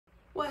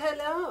Well,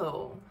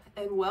 hello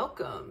and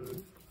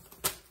welcome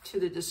to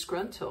the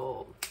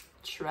Disgruntled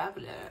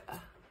Traveler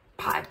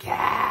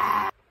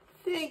podcast.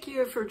 Thank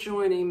you for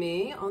joining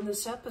me on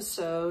this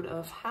episode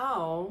of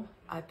how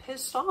I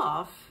pissed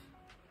off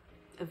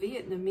a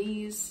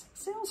Vietnamese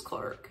sales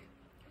clerk.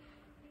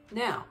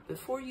 Now,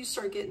 before you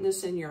start getting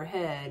this in your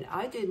head,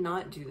 I did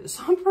not do this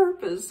on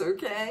purpose,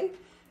 okay?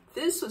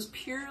 This was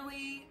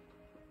purely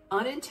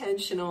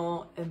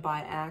unintentional and by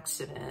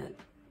accident.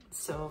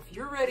 So if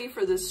you're ready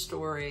for this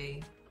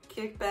story,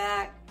 kick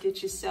back,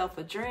 get yourself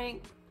a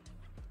drink,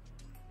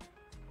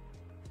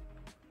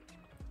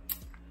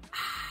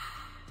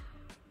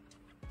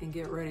 and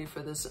get ready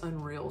for this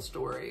unreal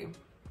story.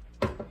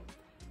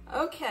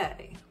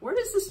 Okay, where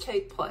does this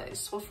take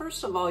place? Well,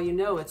 first of all, you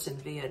know it's in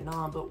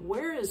Vietnam, but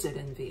where is it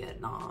in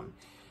Vietnam?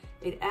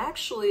 It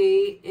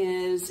actually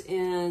is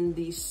in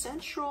the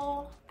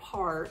central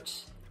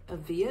part of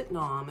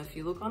Vietnam. If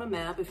you look on a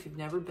map, if you've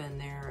never been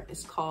there,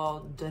 it's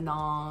called Da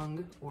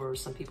Nang, or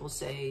some people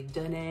say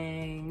Da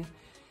Nang,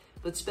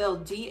 but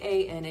spelled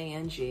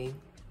D-A-N-A-N-G.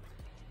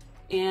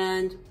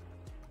 And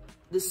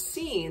the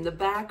scene, the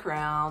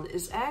background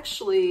is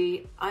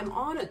actually, I'm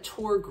on a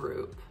tour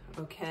group,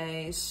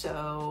 okay?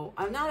 So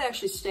I'm not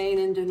actually staying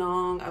in Da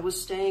Nang. I was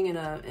staying in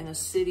a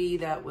city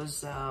that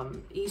was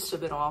east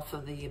of it off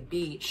of the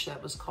beach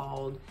that was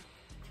called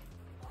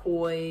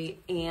Hoi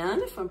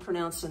An, if I'm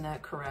pronouncing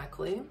that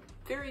correctly.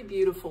 Very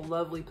beautiful,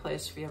 lovely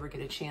place if you ever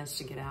get a chance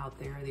to get out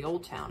there. The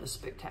old town is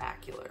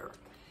spectacular.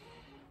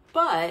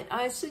 But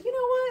I said, you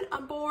know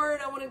what? I'm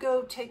bored. I want to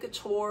go take a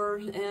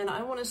tour, and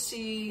I want to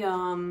see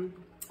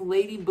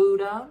Lady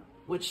Buddha,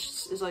 which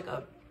is like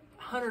a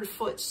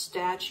 100-foot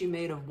statue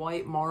made of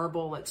white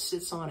marble that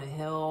sits on a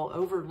hill,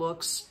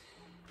 overlooks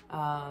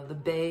the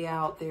bay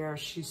out there.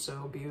 She's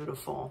so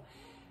beautiful.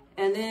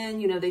 And then,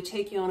 you know, they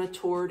take you on a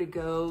tour to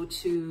go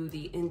to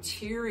the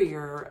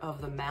interior of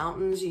the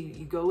mountains.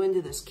 You go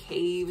into this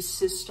cave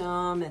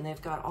system, and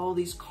they've got all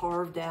these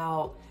carved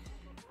out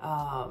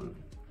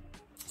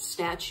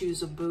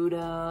statues of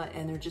Buddha,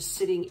 and they're just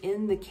sitting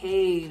in the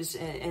caves.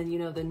 And you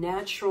know, the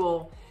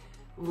natural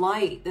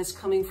light that's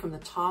coming from the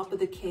top of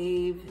the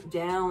cave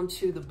down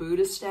to the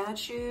Buddha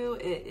statue,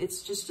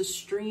 it's just a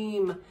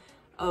stream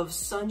of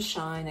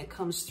sunshine that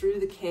comes through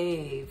the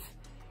cave.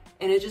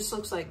 And it just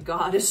looks like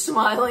God is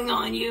smiling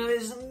on you.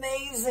 It's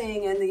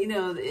amazing. And you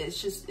know,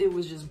 it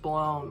was just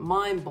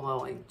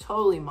mind-blowing,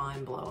 totally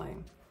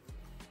mind-blowing.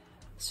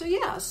 So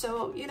yeah,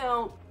 so, you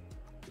know,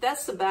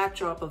 that's the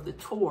backdrop of the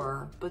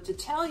tour. But to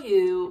tell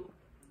you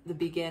the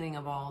beginning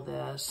of all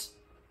this,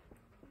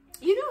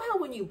 you know how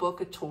when you book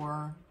a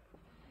tour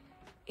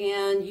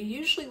and you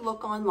usually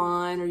look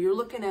online or you're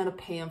looking at a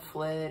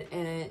pamphlet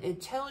and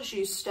it tells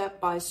you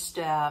step by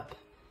step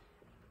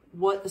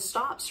what the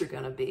stops are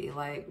going to be,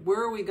 like, where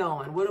are we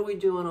going? What are we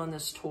doing on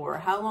this tour?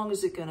 How long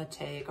is it going to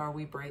take? Are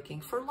we breaking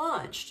for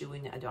lunch? Do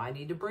I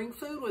need to bring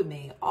food with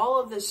me?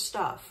 All of this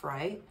stuff,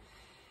 right?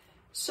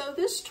 So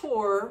this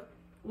tour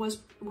was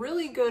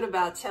really good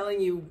about telling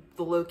you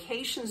the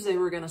locations they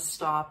were going to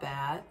stop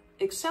at,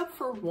 except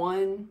for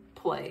one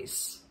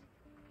place,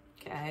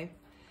 okay?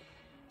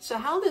 So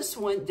how this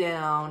went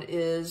down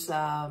is,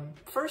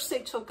 first they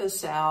took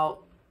us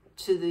out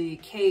to the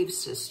cave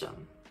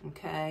system.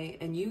 Okay,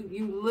 and you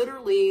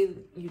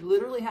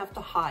literally have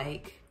to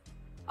hike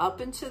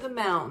up into the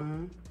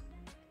mountain.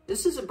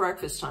 This is a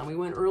breakfast time. We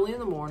went early in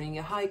the morning.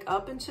 You hike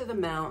up into the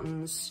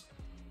mountains.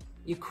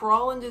 You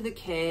crawl into the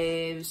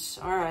caves.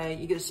 All right,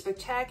 you get a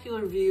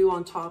spectacular view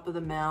on top of the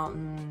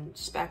mountain.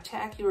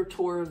 Spectacular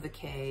tour of the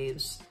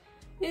caves.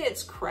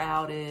 It's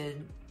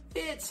crowded.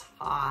 It's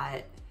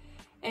hot.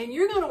 And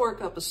you're going to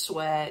work up a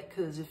sweat,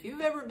 because if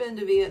you've ever been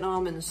to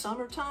Vietnam in the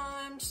summer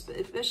times,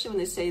 especially when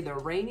they say the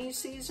rainy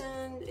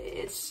season,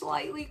 it's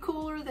slightly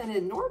cooler than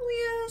it normally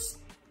is,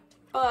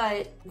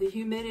 but the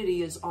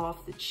humidity is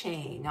off the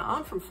chain. Now,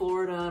 I'm from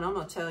Florida, and I'm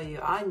going to tell you,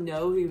 I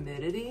know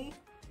humidity,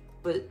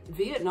 but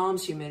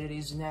Vietnam's humidity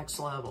is next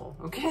level,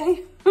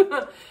 okay?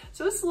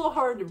 So it's a little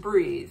hard to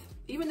breathe,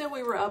 even though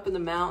we were up in the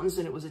mountains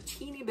and it was a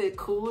teeny bit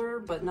cooler,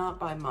 but not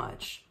by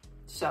much.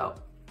 So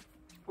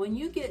when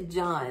you get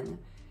done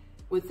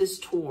with this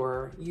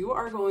tour, you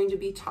are going to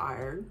be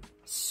tired,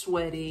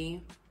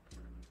 sweaty,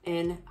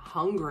 and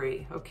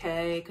hungry,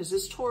 okay? Because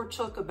this tour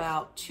took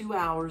about 2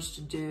 hours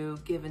to do,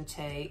 give and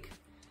take.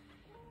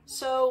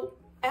 So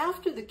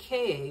after the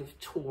cave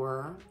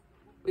tour,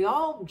 we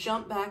all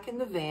jumped back in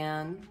the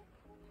van,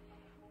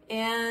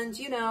 and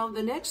you know,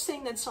 the next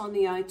thing that's on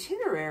the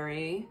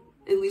itinerary,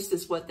 at least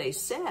is what they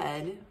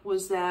said,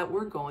 was that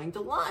we're going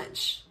to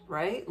lunch,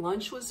 right?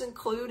 Lunch was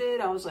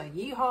included. I was like,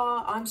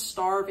 yeehaw, I'm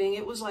starving.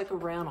 It was like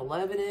around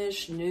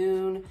 11-ish,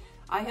 noon.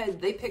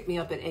 They picked me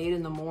up at 8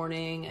 in the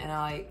morning, and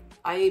I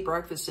ate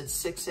breakfast at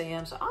 6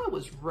 a.m. So I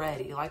was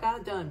ready. Like, I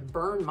done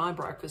burned my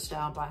breakfast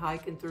out by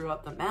hiking through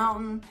up the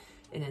mountain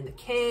and in the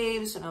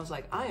caves. And I was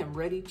like, I am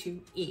ready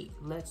to eat.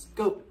 Let's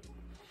go.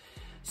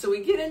 So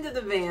we get into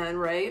the van,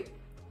 right?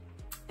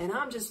 And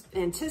I'm just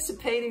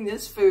anticipating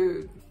this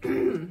food.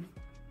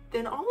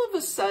 Then all of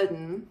a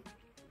sudden,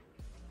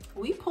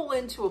 We pull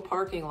into a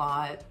parking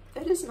lot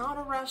that is not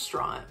a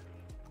restaurant.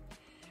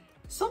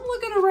 So I'm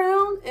looking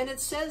around and it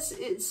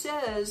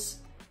says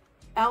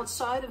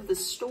outside of the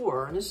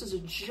store, and this is a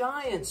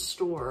giant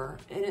store,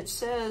 and it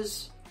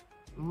says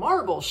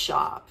marble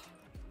shop,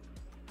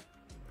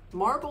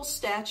 marble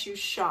statue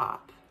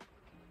shop.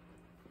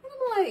 And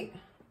I'm like,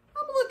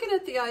 I'm looking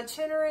at the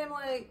itinerary, I'm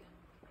like,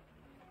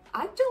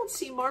 I don't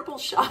see marble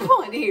shop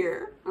on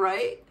here,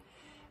 right?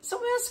 So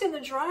I'm asking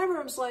the driver,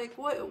 I was like,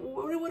 what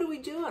are we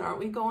doing? Aren't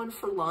we going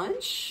for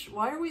lunch?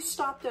 Why are we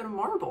stopped at a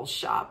marble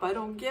shop? I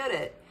don't get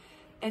it.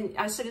 And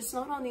I said, it's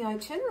not on the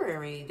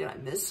itinerary. Did I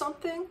miss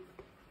something?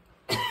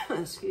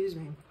 Excuse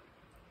me.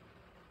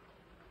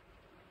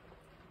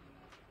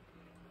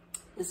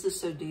 This is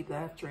so deep that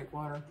I have to drink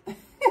water.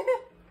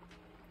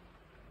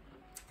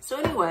 So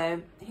anyway,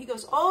 he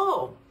goes,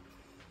 oh.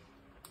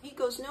 He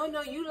goes, no,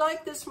 you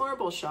like this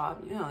marble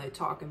shop. You know, they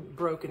talk in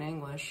broken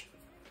English.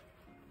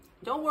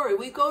 Don't worry,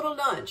 we go to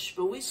lunch,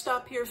 but we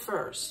stop here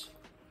first.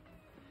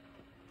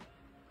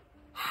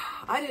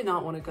 I did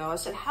not want to go. I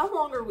said, how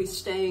long are we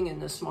staying in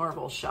this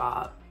marble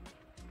shop?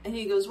 And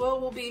he goes, well,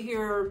 we'll be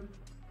here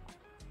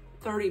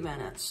 30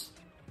 minutes.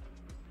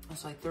 I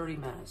was like, 30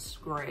 minutes,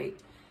 great.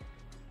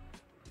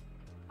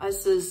 I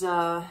says,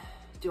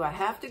 do I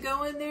have to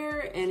go in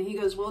there? And he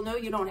goes, well, no,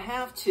 you don't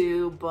have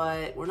to,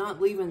 but we're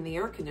not leaving the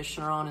air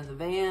conditioner on in the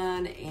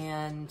van,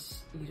 and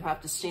you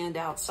have to stand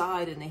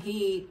outside in the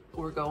heat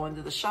or go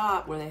into the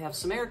shop where they have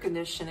some air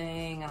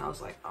conditioning. And I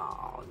was like,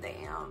 oh,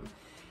 damn.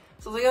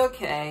 So I was like,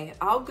 okay,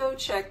 I'll go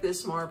check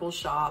this marble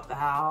shop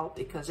out,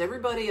 because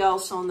everybody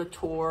else on the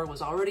tour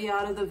was already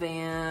out of the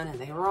van and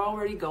they were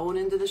already going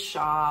into the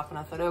shop. And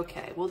I thought,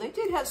 okay, well, they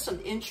did have some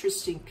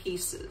interesting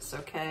pieces,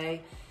 okay?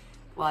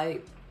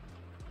 Like,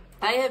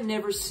 I have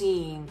never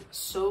seen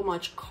so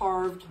much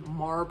carved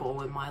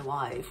marble in my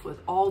life with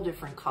all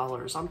different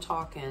colors. I'm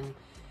talking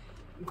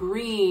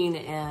green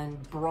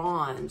and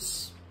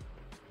bronze.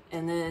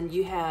 And then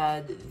you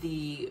had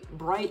the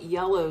bright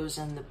yellows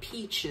and the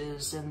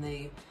peaches and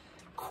the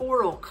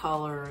coral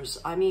colors.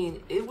 I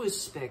mean, it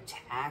was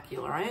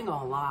spectacular, I ain't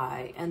gonna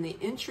lie. And the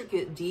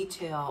intricate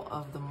detail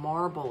of the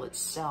marble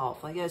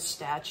itself. Like, they had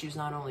statues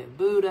not only of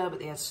Buddha, but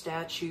they had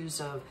statues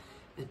of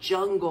the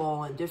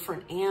jungle and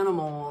different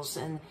animals.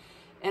 And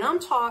I'm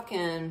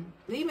talking,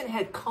 they even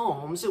had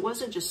combs. It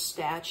wasn't just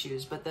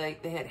statues, but they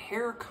had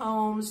hair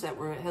combs that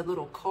had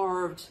little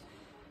carved,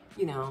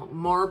 you know,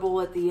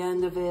 marble at the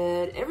end of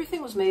it.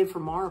 Everything was made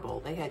from marble.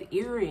 They had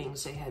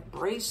earrings, they had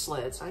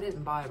bracelets. I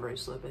didn't buy a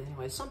bracelet, but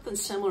anyway, something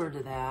similar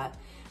to that.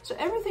 So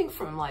everything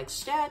from like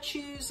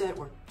statues that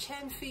were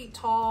 10 feet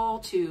tall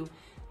to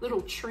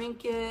little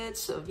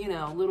trinkets of, you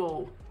know,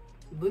 little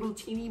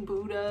teeny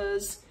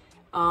Buddhas,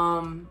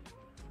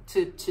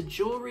 to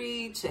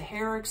jewelry, to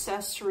hair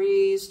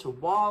accessories, to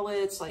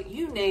wallets, like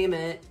you name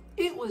it,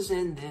 it was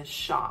in this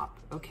shop,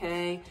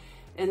 okay?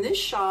 And this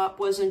shop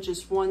wasn't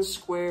just one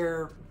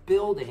square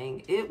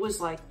building. It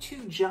was like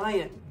two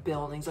giant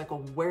buildings, like a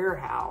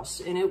warehouse.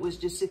 And it was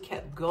just, it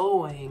kept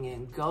going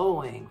and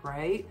going,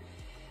 right?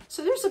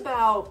 So there's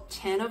about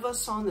 10 of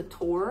us on the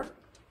tour.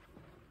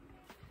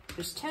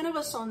 There's 10 of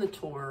us on the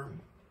tour.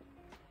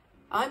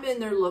 I'm in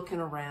there looking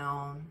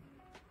around.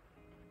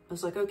 I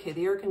was like, okay,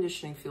 the air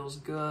conditioning feels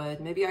good.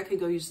 Maybe I could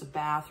go use the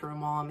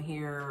bathroom while I'm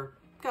here.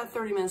 Got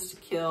 30 minutes to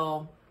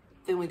kill.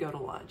 Then we go to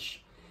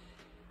lunch.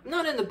 I'm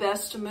not in the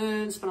best of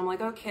moods, but I'm like,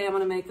 okay, I'm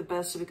gonna make the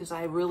best of it because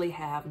I really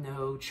have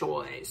no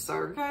choice,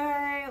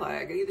 okay?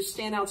 Like, I either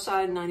stand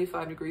outside in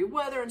 95-degree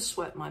weather and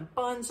sweat my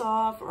buns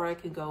off, or I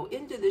can go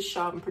into this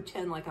shop and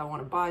pretend like I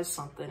wanna buy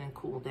something and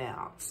cool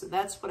down. So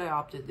that's what I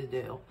opted to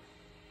do.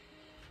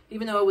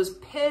 Even though I was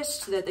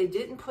pissed that they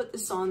didn't put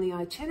this on the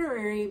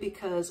itinerary,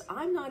 because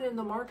I'm not in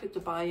the market to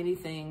buy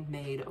anything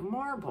made of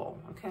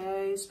marble,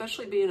 okay?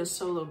 Especially being a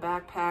solo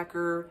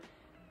backpacker,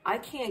 I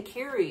can't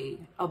carry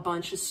a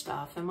bunch of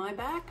stuff in my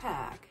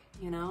backpack,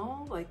 you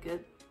know? Like,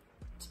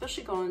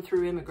 especially going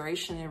through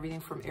immigration and everything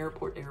from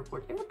airport to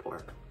airport to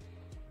airport.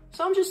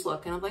 So I'm just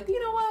looking, I'm like,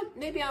 you know what?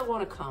 Maybe I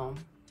want a comb.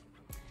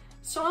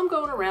 So I'm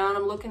going around,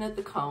 I'm looking at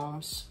the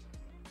combs.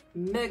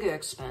 Mega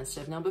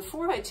expensive. Now,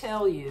 before I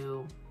tell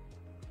you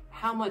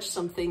how much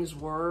some things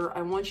were,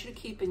 I want you to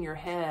keep in your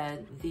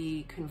head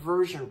the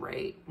conversion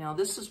rate. Now,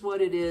 this is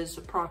what it is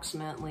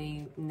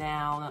approximately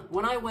now.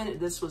 When I went,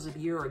 this was a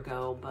year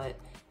ago, but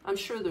I'm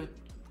sure that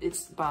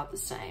it's about the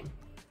same.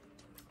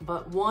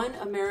 But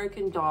 $1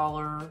 American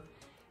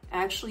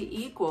actually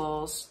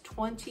equals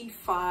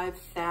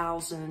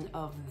 25,000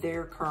 of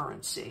their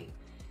currency.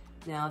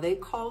 Now, they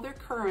call their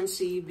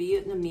currency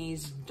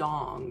Vietnamese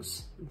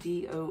dongs,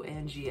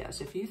 D-O-N-G-S.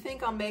 If you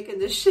think I'm making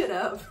this shit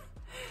up,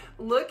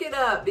 look it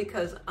up,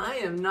 because I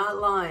am not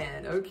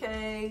lying,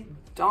 okay?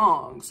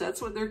 Dongs,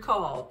 that's what they're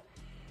called.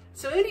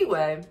 So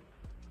anyway,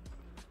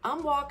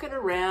 I'm walking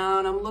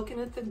around, I'm looking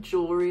at the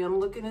jewelry, I'm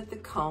looking at the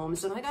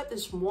combs, and I got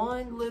this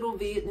one little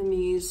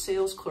Vietnamese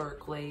sales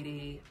clerk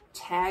lady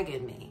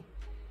tagging me.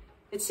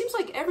 it seems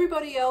like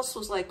everybody else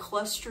was like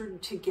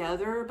clustered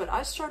together, but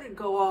I started to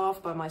go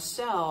off by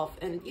myself.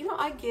 And, you know,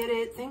 I get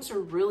it. Things are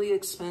really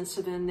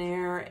expensive in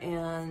there,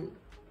 and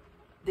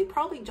they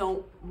probably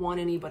don't want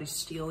anybody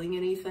stealing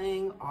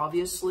anything,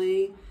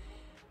 obviously.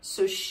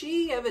 So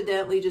she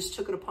evidently just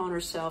took it upon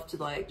herself to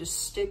like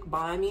just stick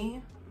by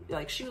me.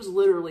 Like she was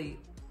literally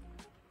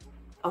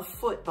a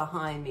foot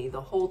behind me the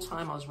whole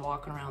time I was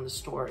walking around the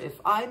store. If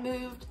I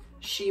moved,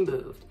 she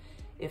moved.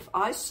 If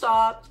I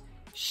stopped,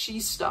 she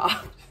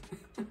stopped.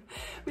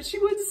 But she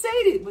wouldn't say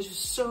it, which was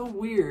so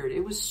weird.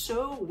 It was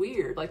so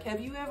weird. Like,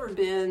 have you ever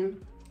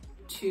been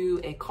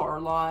to a car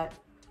lot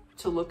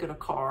to look at a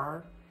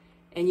car,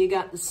 and you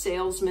got the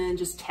salesman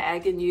just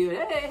tagging you,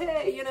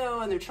 hey, you know,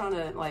 and they're trying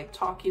to like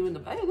talk you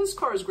into, hey, this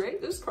car is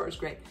great, this car is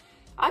great.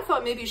 I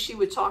thought maybe she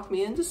would talk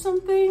me into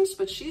some things,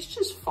 but she's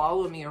just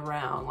following me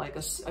around like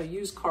a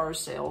used car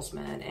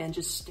salesman and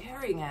just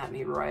staring at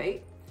me,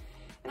 right?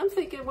 And I'm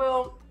thinking,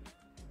 well,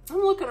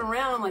 I'm looking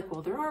around like,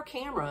 well, there are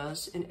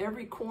cameras in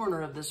every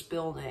corner of this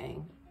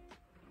building,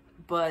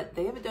 but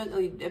they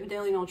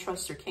evidently don't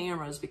trust their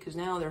cameras because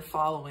now they're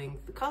following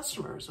the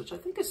customers, which I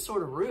think is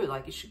sort of rude.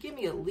 Like, you should give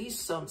me at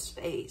least some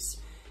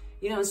space.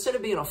 You know, instead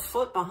of being a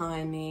foot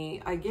behind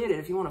me, I get it.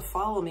 If you want to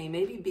follow me,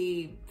 maybe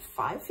be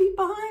 5 feet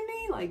behind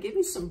me. Like, give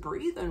me some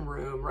breathing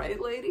room,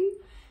 right, lady?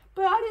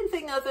 But I didn't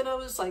think nothing. I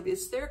was like,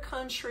 it's their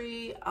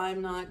country.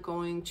 I'm not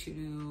going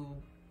to,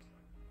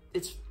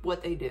 it's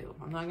what they do.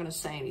 I'm not going to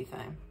say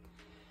anything.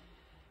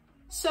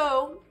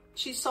 So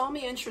she saw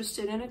me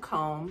interested in a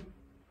comb.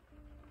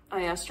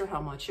 I asked her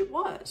how much it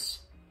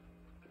was.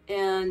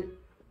 And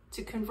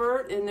to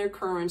convert in their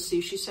currency,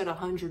 she said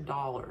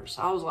 $100.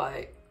 I was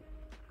like,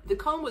 the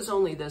comb was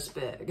only this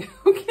big,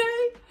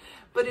 okay?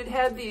 But it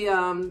had the,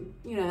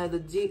 you know, had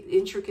the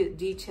intricate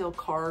detail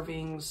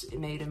carvings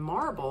made in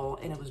marble,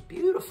 and it was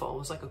beautiful. It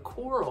was like a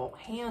coral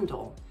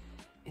handle,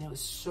 and it was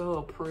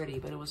so pretty,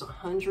 but it was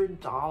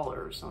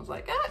 $100. I was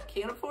like,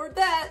 can't afford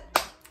that.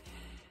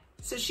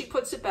 So she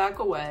puts it back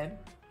away.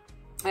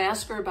 I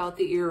asked her about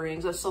the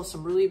earrings. I saw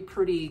some really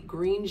pretty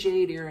green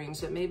jade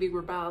earrings that maybe were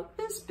about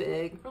this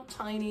big, real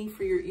tiny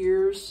for your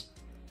ears.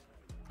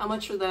 How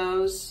much are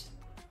those?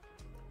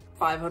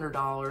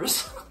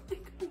 $500.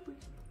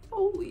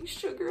 Holy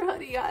sugar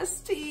honey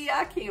iced tea.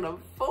 I can't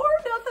afford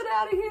nothing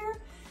out of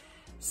here.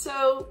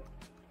 So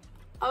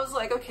I was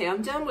like, okay,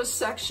 I'm done with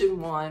section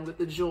 1 with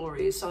the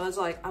jewelry. So I was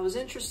like, I was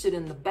interested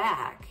in the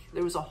back.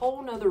 There was a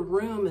whole nother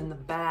room in the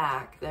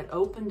back that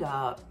opened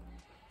up.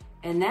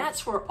 And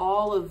that's where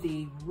all of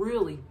the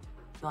really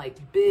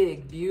like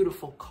big,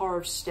 beautiful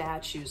carved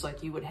statues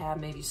like you would have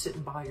maybe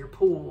sitting by your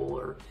pool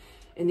or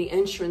in the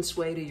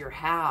entranceway to your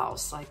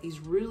house, like these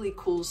really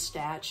cool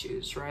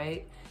statues,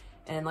 right?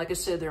 And like I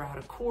said, they're out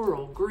of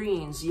coral,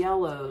 greens,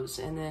 yellows,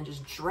 and then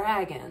just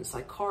dragons,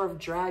 like carved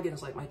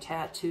dragons like my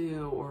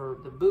tattoo, or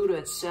the Buddha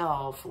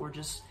itself, or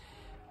just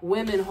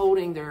women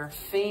holding their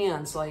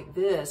fans like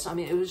this. I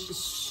mean, it was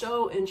just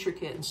so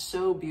intricate and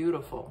so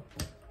beautiful.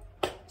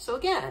 So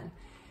again,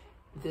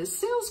 this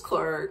sales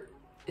clerk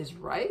is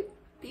right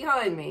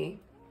behind me,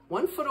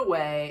 1 foot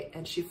away,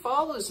 and she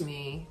follows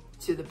me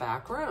to the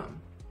back room.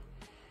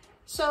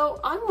 So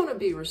I want to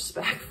be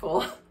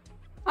respectful.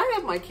 I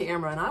have my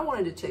camera and I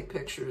wanted to take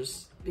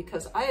pictures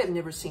because I have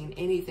never seen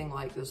anything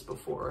like this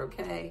before,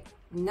 okay?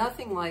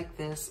 Nothing like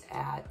this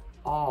at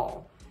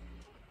all.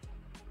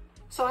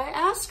 So I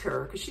asked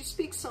her, because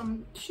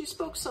she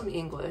spoke some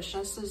English.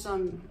 I says,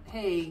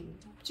 hey,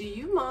 do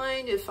you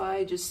mind if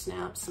I just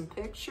snap some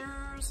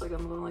pictures? Like,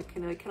 I'm like,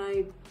 can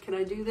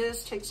I do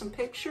this? Take some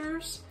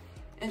pictures?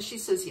 And she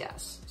says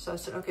yes. So I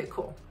said, okay,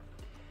 cool.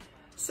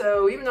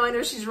 So even though I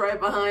know she's right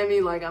behind me,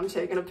 like I'm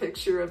taking a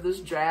picture of this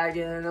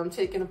dragon, I'm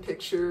taking a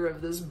picture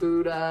of this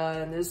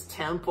Buddha and this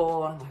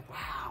temple. I'm like,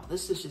 wow,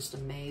 this is just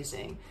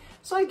amazing.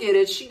 So I get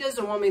it. She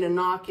doesn't want me to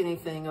knock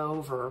anything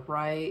over,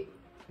 right?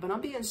 But I'm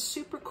being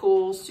super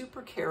cool,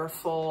 super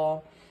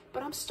careful.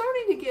 But I'm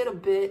starting to get a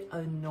bit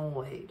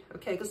annoyed,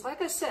 okay? Because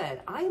like I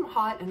said, I am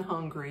hot and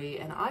hungry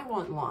and I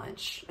want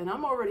lunch. And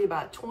I'm already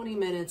about 20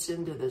 minutes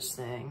into this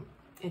thing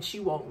and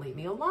she won't leave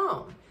me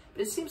alone.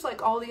 But it seems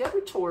like all the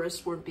other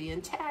tourists were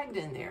being tagged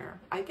in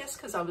there. I guess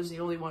because I was the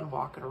only one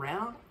walking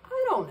around.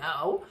 I don't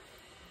know.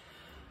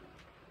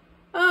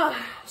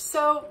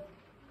 So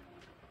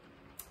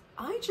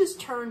I just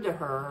turned to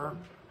her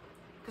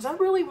because I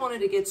really wanted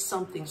to get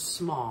something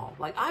small.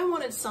 Like I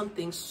wanted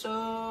something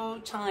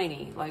so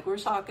tiny, like we're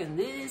talking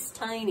this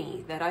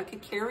tiny, that I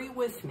could carry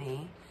with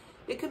me.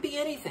 It could be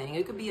anything.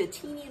 It could be a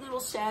teeny little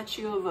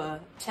statue of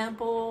a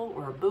temple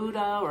or a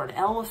Buddha or an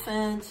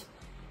elephant,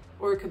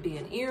 or it could be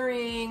an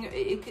earring,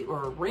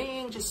 or a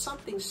ring, just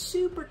something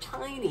super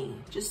tiny,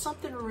 just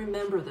something to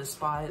remember this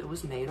by that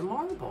was made of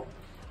marble.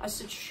 I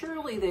said,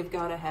 surely they've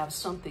got to have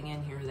something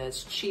in here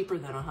that's cheaper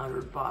than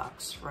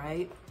 $100,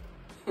 right?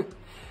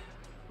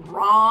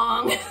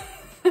 Wrong.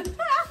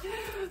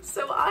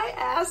 So I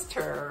asked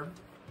her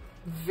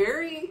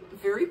very,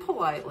 very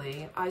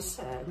politely, I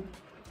said,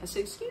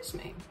 excuse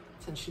me,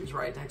 since she was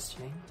right next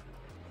to me,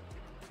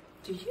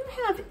 do you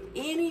have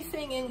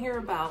anything in here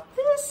about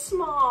this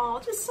small,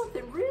 just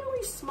something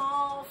really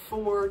small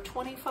for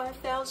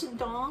 25,000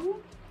 dong?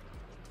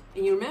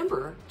 And you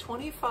remember,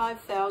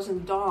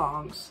 25,000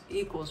 dongs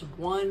equals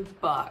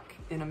 $1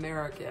 in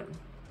American.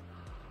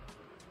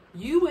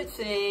 You would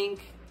think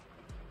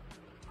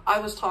I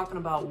was talking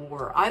about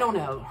war. I don't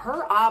know.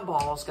 Her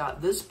eyeballs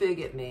got this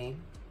big at me,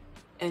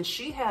 and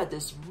she had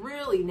this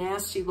really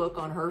nasty look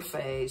on her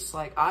face,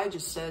 like I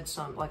just said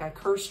something, like I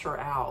cursed her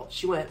out.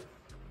 She went,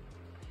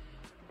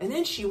 and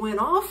then she went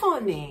off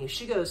on me.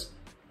 She goes,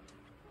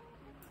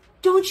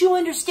 "Don't you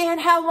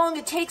understand how long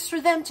it takes for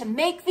them to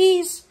make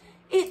these?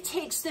 It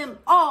takes them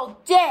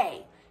all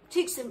day. It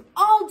takes them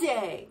all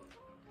day.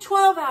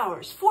 12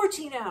 hours,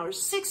 14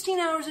 hours, 16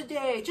 hours a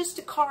day just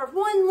to carve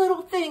one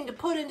little thing to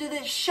put into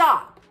this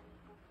shop."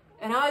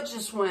 And I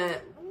just went,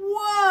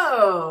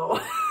 whoa.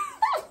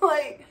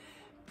 Like,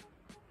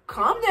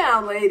 calm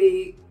down,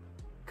 lady.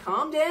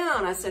 Calm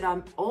down. I said,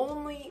 I'm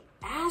only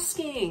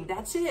asking.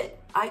 That's it.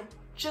 I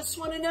just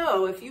want to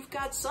know if you've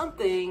got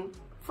something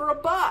for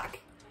 $1.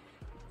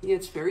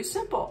 It's very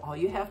simple. All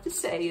you have to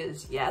say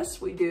is,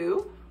 yes, we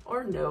do,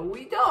 or no,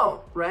 we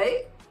don't,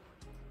 right?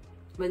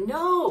 But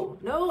no,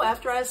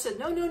 after I said,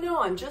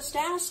 no, I'm just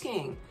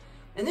asking.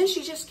 And then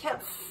she just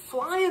kept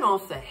flying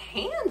off the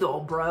handle,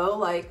 bro.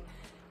 Like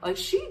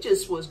she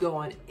just was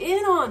going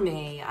in on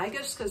me. I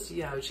guess because,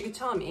 you know, she could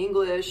tell I'm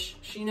English.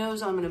 She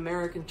knows I'm an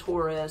American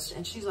tourist.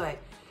 And she's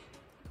like,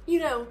 you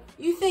know,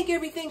 you think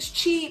everything's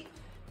cheap.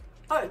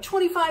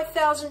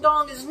 25,000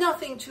 dong is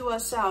nothing to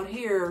us out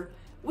here.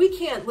 We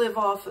can't live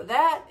off of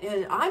that.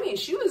 And I mean,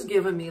 she was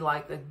giving me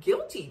like the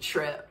guilty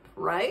trip,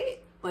 right?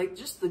 Like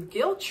just the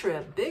guilt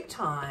trip, big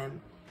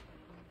time.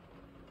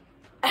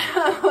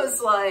 I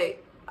was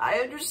like, I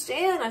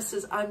understand. I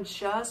says, I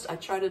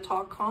try to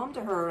talk calm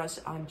to her. I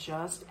said, I'm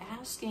just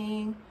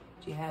asking,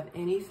 do you have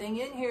anything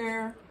in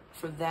here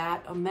for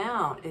that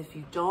amount? If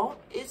you don't,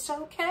 it's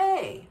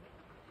okay.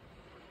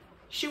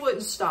 She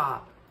wouldn't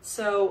stop.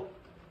 So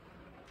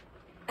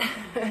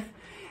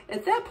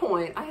at that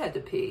point, I had to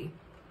pee.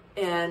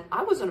 And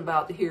I wasn't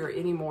about to hear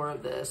any more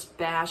of this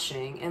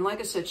bashing. And like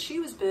I said, she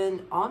has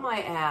been on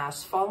my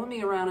ass, following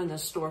me around in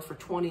this store for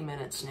 20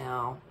 minutes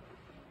now.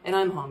 And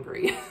I'm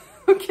hungry,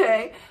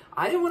 okay?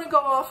 I didn't want to go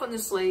off on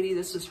this lady.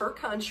 This is her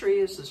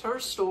country. This is her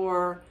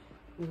store,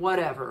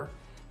 whatever.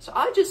 So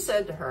I just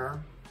said to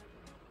her,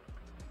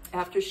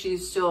 after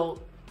she's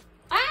still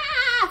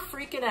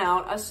freaking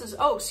out, I says,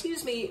 oh,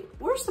 excuse me,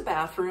 where's the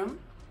bathroom?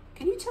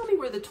 Can you tell me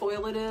where the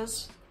toilet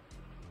is?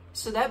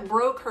 So that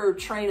broke her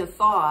train of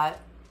thought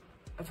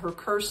of her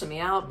cursing me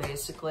out,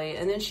 basically.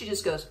 And then she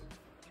just goes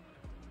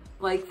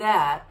like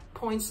that,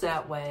 points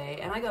that way.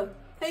 And I go,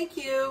 thank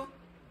you.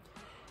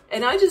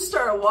 And I just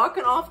started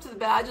walking off to the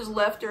bathroom. I just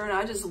left her and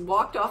I just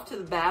walked off to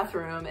the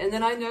bathroom. And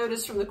then I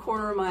noticed from the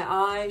corner of my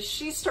eye,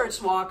 she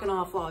starts walking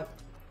off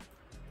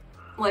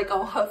like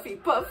all huffy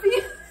puffy.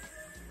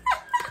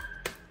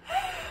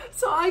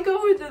 So I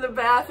go into the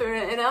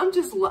bathroom and I'm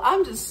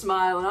just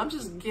smiling. I'm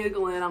just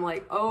giggling. I'm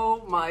like,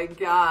 oh my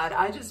God,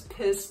 I just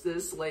pissed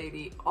this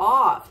lady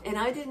off. And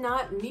I did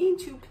not mean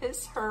to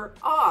piss her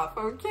off,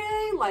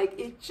 okay? Like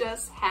it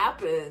just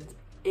happened.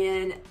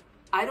 And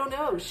I don't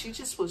know, she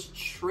just was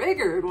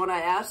triggered when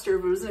I asked her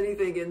if there was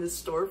anything in the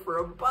store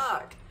for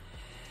 $1.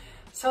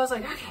 So I was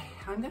like, okay,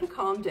 I'm gonna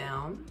calm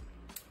down.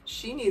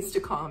 She needs to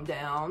calm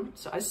down.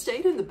 So I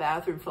stayed in the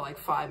bathroom for like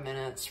 5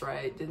 minutes,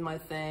 right? Did my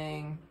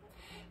thing.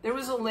 There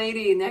was a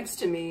lady next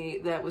to me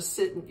that was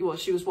sitting, well,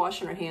 she was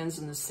washing her hands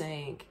in the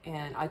sink,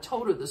 and I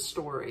told her the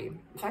story.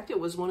 In fact, it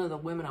was one of the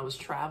women I was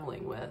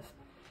traveling with.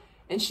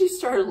 And she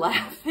started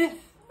laughing.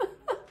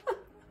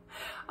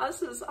 I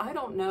says, I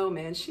don't know,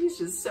 man. She's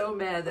just so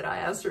mad that I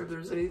asked her if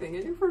there's anything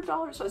in here for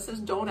 $1. So I says,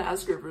 don't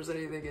ask her if there's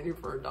anything in here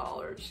for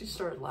 $1. She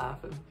started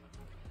laughing.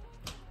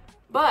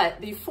 But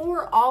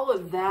before all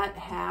of that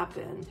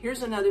happened,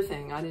 here's another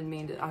thing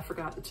I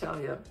forgot to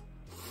tell you.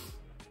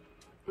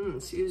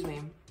 Excuse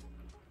me.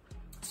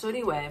 So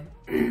anyway,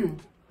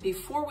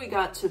 before we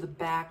got to the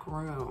back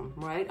room,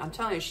 right? I'm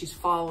telling you, she's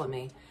following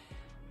me.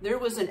 There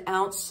was an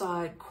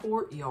outside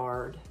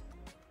courtyard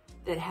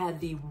that had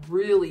the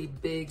really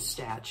big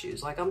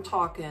statues. Like I'm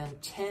talking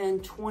 10,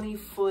 20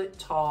 foot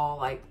tall,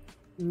 like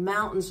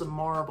mountains of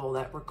marble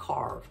that were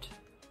carved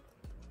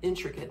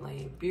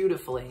intricately,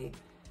 beautifully.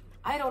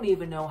 I don't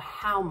even know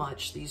how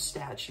much these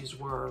statues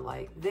were.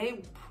 Like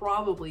they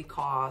probably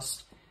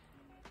cost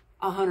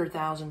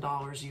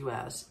 $100,000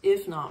 US,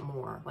 if not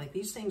more. Like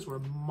these things were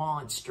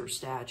monster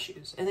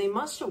statues and they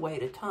must have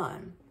weighed a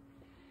ton.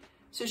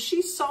 So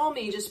she saw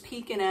me just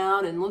peeking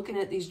out and looking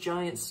at these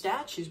giant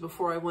statues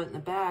before I went in the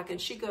back. And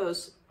she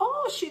goes,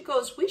 oh,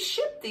 we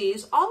ship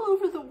these all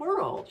over the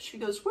world. She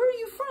goes, where are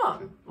you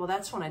from? Well,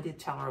 that's when I did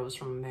tell her I was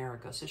from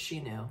America. So she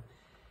knew.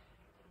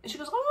 And she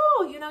goes,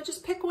 oh, you know,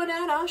 just pick one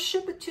out. I'll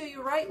ship it to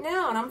you right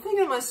now. And I'm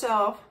thinking to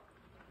myself,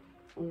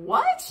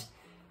 what?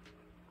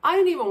 I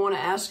didn't even want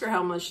to ask her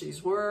how much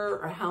these were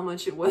or how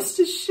much it was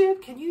to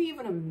ship. Can you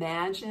even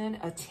imagine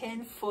a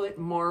 10-foot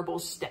marble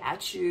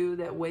statue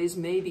that weighs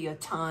maybe a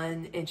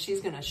ton and she's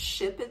going to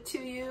ship it to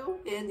you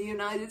in the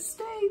United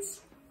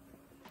States?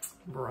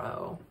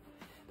 Bro.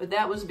 But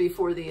that was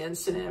before the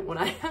incident when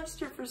I asked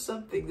her for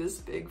something this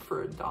big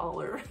for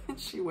 $1 and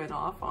she went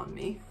off on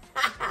me.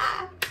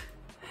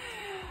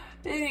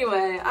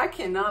 Anyway, I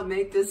cannot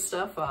make this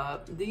stuff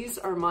up. These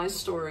are my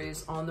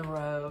stories on the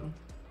road.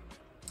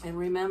 And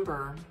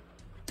remember,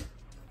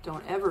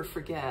 don't ever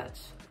forget,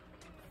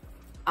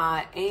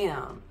 I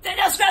am the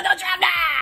Disgruntled.